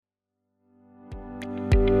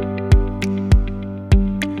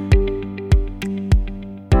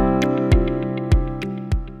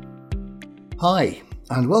Hi,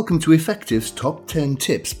 and welcome to Effective's Top 10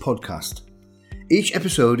 Tips podcast. Each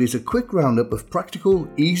episode is a quick roundup of practical,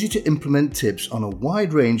 easy to implement tips on a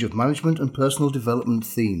wide range of management and personal development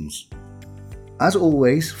themes. As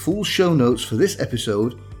always, full show notes for this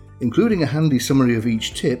episode, including a handy summary of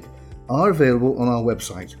each tip, are available on our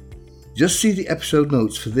website. Just see the episode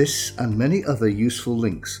notes for this and many other useful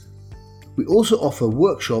links. We also offer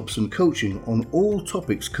workshops and coaching on all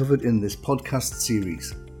topics covered in this podcast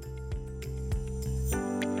series.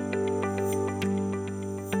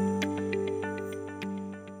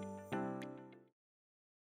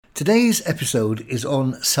 Today's episode is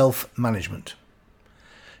on self-management.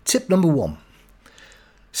 Tip number 1.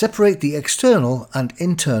 Separate the external and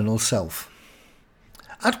internal self.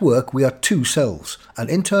 At work we are two selves,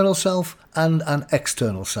 an internal self and an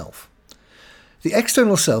external self. The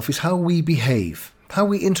external self is how we behave, how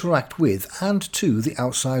we interact with and to the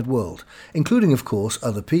outside world, including of course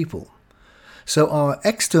other people. So our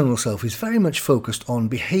external self is very much focused on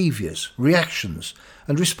behaviours, reactions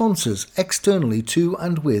and responses externally to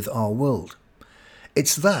and with our world.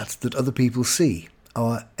 It's that other people see,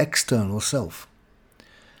 our external self.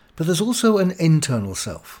 But there's also an internal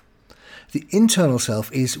self. The internal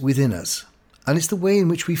self is within us, and it's the way in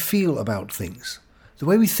which we feel about things, the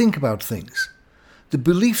way we think about things, the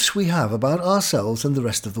beliefs we have about ourselves and the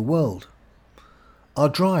rest of the world, our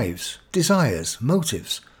drives, desires,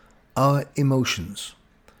 motives, our emotions.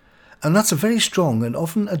 And that's a very strong and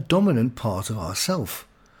often a dominant part of ourself.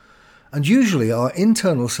 And usually our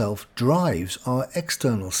internal self drives our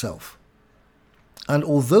external self. And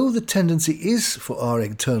although the tendency is for our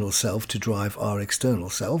internal self to drive our external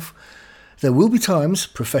self, there will be times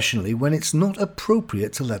professionally when it's not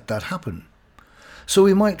appropriate to let that happen. So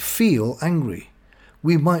we might feel angry,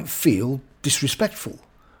 we might feel disrespectful,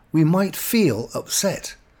 we might feel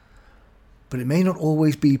upset. But it may not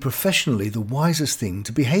always be professionally the wisest thing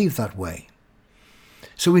to behave that way.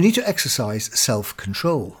 So we need to exercise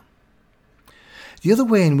self-control. The other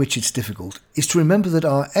way in which it's difficult is to remember that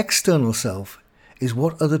our external self is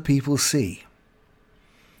what other people see.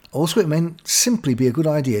 Also, it may simply be a good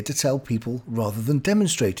idea to tell people rather than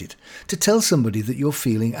demonstrate it, to tell somebody that you're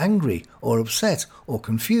feeling angry or upset or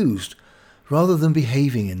confused, rather than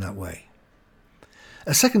behaving in that way.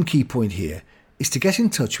 A second key point here is to get in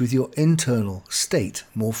touch with your internal state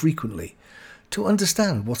more frequently, to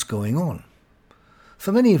understand what's going on.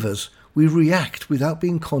 For many of us, we react without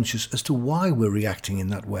being conscious as to why we're reacting in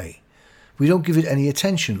that way. We don't give it any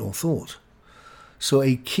attention or thought. So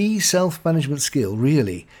a key self-management skill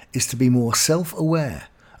really is to be more self-aware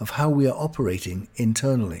of how we are operating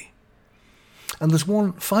internally. And there's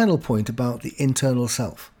one final point about the internal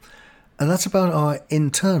self, and that's about our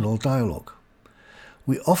internal dialogue.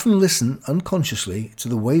 We often listen unconsciously to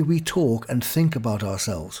the way we talk and think about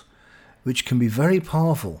ourselves, which can be very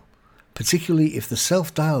powerful, particularly if the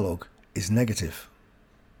self-dialogue is negative.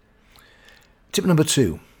 Tip number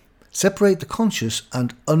 2. Separate the conscious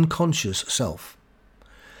and unconscious self.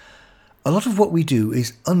 A lot of what we do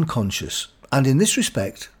is unconscious, and in this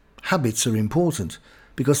respect, habits are important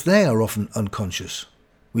because they are often unconscious.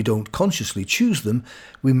 We don't consciously choose them,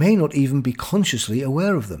 we may not even be consciously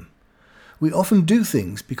aware of them. We often do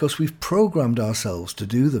things because we've programmed ourselves to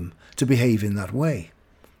do them, to behave in that way,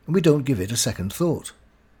 and we don't give it a second thought.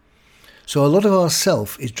 So a lot of our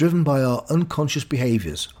self is driven by our unconscious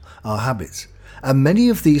behaviours, our habits, and many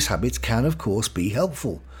of these habits can of course be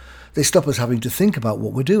helpful. They stop us having to think about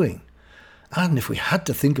what we're doing. And if we had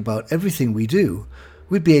to think about everything we do,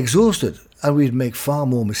 we'd be exhausted and we'd make far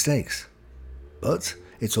more mistakes. But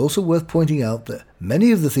it's also worth pointing out that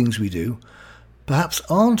many of the things we do perhaps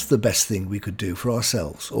aren't the best thing we could do for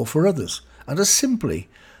ourselves or for others, and are simply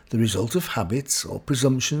the result of habits or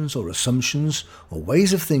presumptions or assumptions or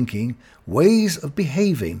ways of thinking, ways of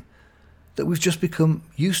behaving that we've just become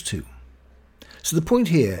used to. So the point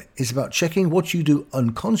here is about checking what you do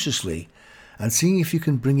unconsciously and seeing if you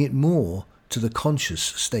can bring it more to the conscious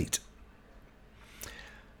state.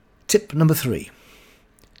 Tip number 3.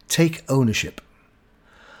 Take ownership.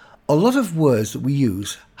 A lot of words that we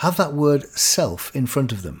use have that word self in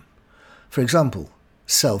front of them. For example,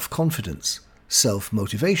 self-confidence,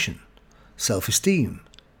 self-motivation, self-esteem,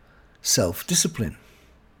 self-discipline.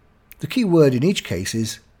 The key word in each case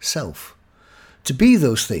is self. To be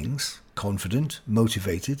those things, confident,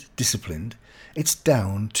 motivated, disciplined, it's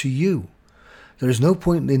down to you. There is no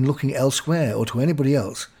point in looking elsewhere or to anybody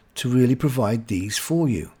else to really provide these for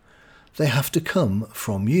you. They have to come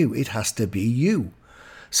from you. It has to be you.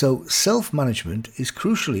 So self-management is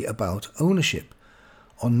crucially about ownership,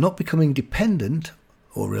 on not becoming dependent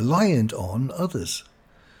or reliant on others.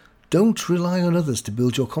 Don't rely on others to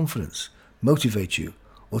build your confidence. motivate you,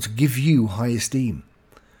 or to give you high esteem.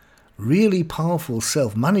 Really powerful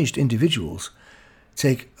self-managed individuals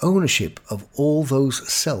take ownership of all those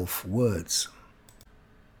self-words.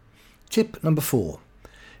 Tip number 4.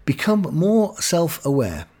 Become more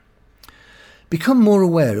self-aware. Become more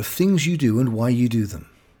aware of things you do and why you do them.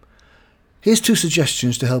 Here's 2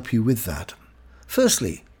 suggestions to help you with that.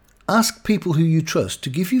 Firstly, ask people who you trust to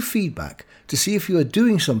give you feedback to see if you are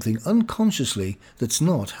doing something unconsciously that's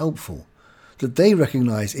not helpful, that they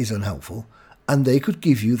recognise is unhelpful, and they could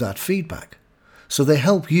give you that feedback. So they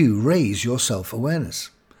help you raise your self-awareness.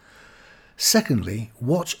 Secondly,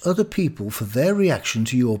 watch other people for their reaction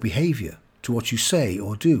to your behaviour, to what you say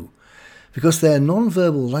or do, because their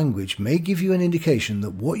non-verbal language may give you an indication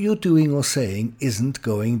that what you're doing or saying isn't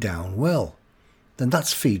going down well. Then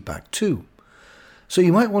that's feedback too. So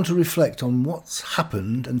you might want to reflect on what's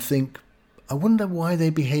happened and think, I wonder why they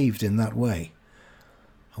behaved in that way.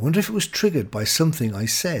 I wonder if it was triggered by something I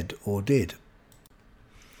said or did.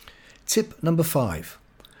 Tip number 5.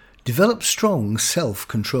 Develop strong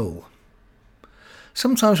self-control.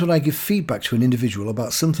 Sometimes when I give feedback to an individual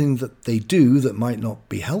about something that they do that might not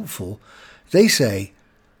be helpful, they say,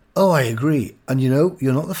 "Oh, I agree, and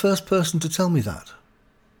you're not the first person to tell me that."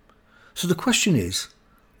 So the question is,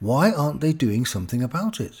 why aren't they doing something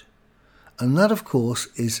about it? And that, of course,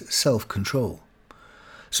 is self-control.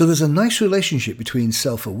 So there's a nice relationship between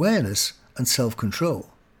self-awareness and self-control.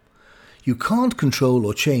 You can't control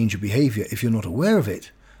or change your behaviour if you're not aware of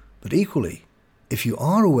it, but equally, if you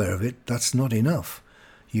are aware of it, that's not enough.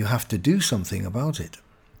 You have to do something about it.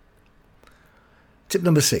 Tip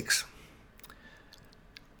number 6.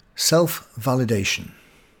 Self-validation.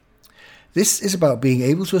 This is about being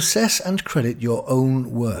able to assess and credit your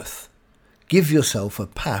own worth. Give yourself a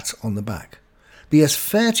pat on the back. Be as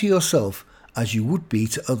fair to yourself as you would be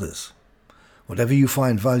to others. Whatever you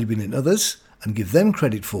find valuable in others and give them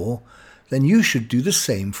credit for, then you should do the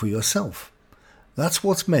same for yourself. That's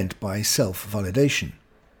what's meant by self-validation.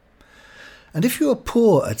 And if you are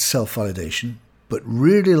poor at self-validation, but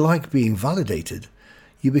really like being validated,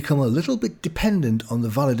 you become a little bit dependent on the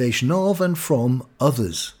validation of and from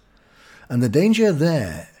others. And the danger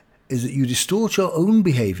there is that you distort your own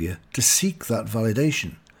behaviour to seek that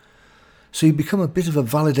validation. So you become a bit of a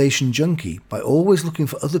validation junkie by always looking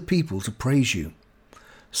for other people to praise you.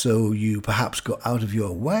 So you perhaps go out of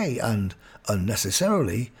your way and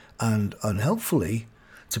unnecessarily and unhelpfully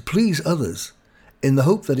to please others in the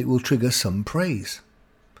hope that it will trigger some praise.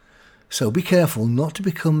 So be careful not to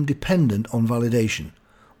become dependent on validation,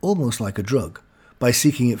 almost like a drug, by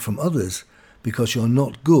seeking it from others because you're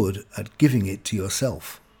not good at giving it to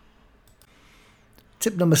yourself.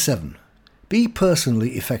 Tip number 7. Be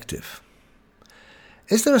personally effective.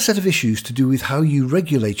 Is there a set of issues to do with how you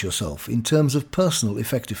regulate yourself in terms of personal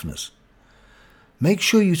effectiveness? Make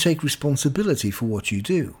sure you take responsibility for what you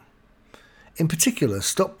do. In particular,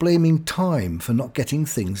 stop blaming time for not getting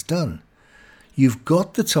things done. You've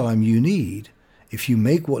got the time you need if you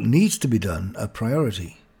make what needs to be done a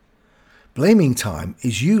priority. Blaming time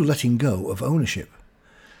is you letting go of ownership.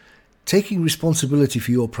 Taking responsibility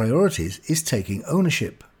for your priorities is taking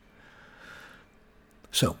ownership.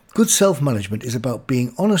 So, good self-management is about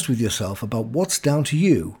being honest with yourself about what's down to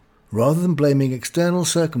you, rather than blaming external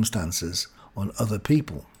circumstances on other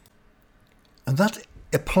people. And that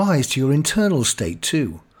applies to your internal state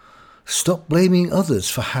too. Stop blaming others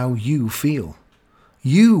for how you feel.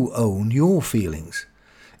 You own your feelings.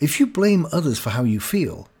 If you blame others for how you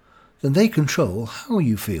feel, then they control how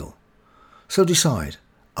you feel. So decide,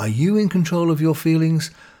 are you in control of your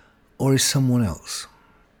feelings, or is someone else?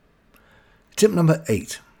 Tip number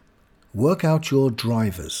 8. Work out your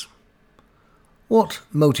drivers. What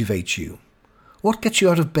motivates you? What gets you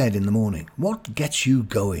out of bed in the morning? What gets you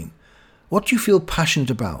going? What do you feel passionate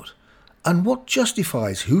about? And what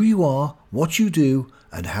justifies who you are, what you do,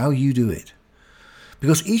 and how you do it?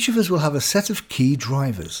 Because each of us will have a set of key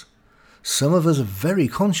drivers. Some of us are very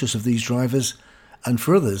conscious of these drivers, and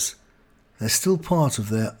for others, they're still part of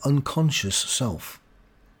their unconscious self.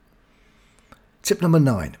 Tip number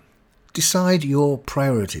 9. Decide your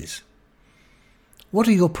priorities. What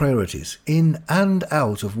are your priorities in and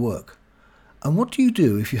out of work? And what do you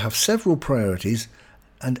do if you have several priorities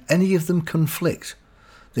and any of them conflict?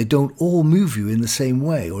 They don't all move you in the same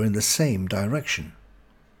way or in the same direction.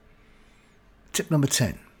 Tip number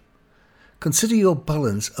 10. Consider your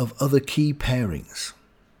balance of other key pairings.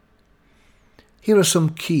 Here are some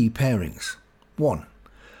key pairings. 1.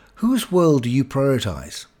 Whose world do you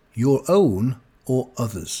prioritize? Your own or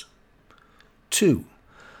others? 2.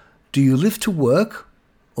 Do you live to work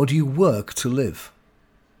or do you work to live?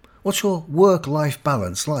 What's your work-life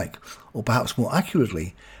balance like? Or perhaps more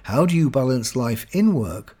accurately, how do you balance life in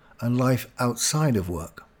work and life outside of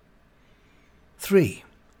work? 3.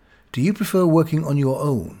 Do you prefer working on your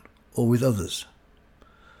own or with others?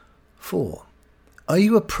 4. Are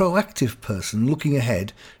you a proactive person looking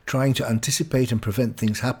ahead, trying to anticipate and prevent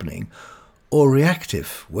things happening, or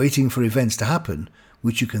reactive, waiting for events to happen,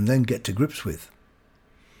 which you can then get to grips with?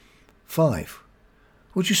 5.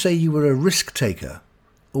 Would you say you were a risk taker,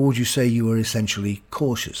 or would you say you were essentially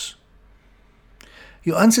cautious?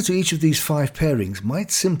 Your answer to each of these 5 pairings might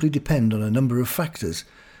simply depend on a number of factors,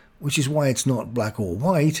 which is why it's not black or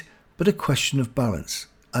white, but a question of balance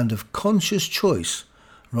and of conscious choice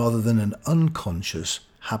rather than an unconscious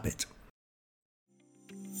habit.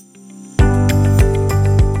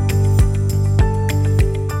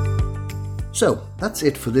 So, that's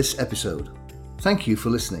it for this episode. Thank you for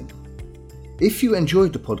listening. If you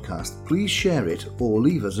enjoyed the podcast, please share it or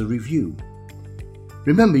leave us a review.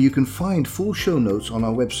 Remember, you can find full show notes on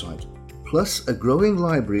our website, plus a growing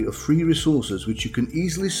library of free resources which you can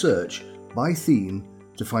easily search by theme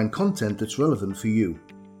to find content that's relevant for you.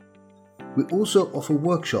 We also offer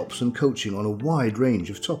workshops and coaching on a wide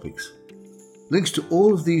range of topics. Links to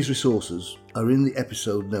all of these resources are in the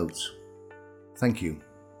episode notes. Thank you.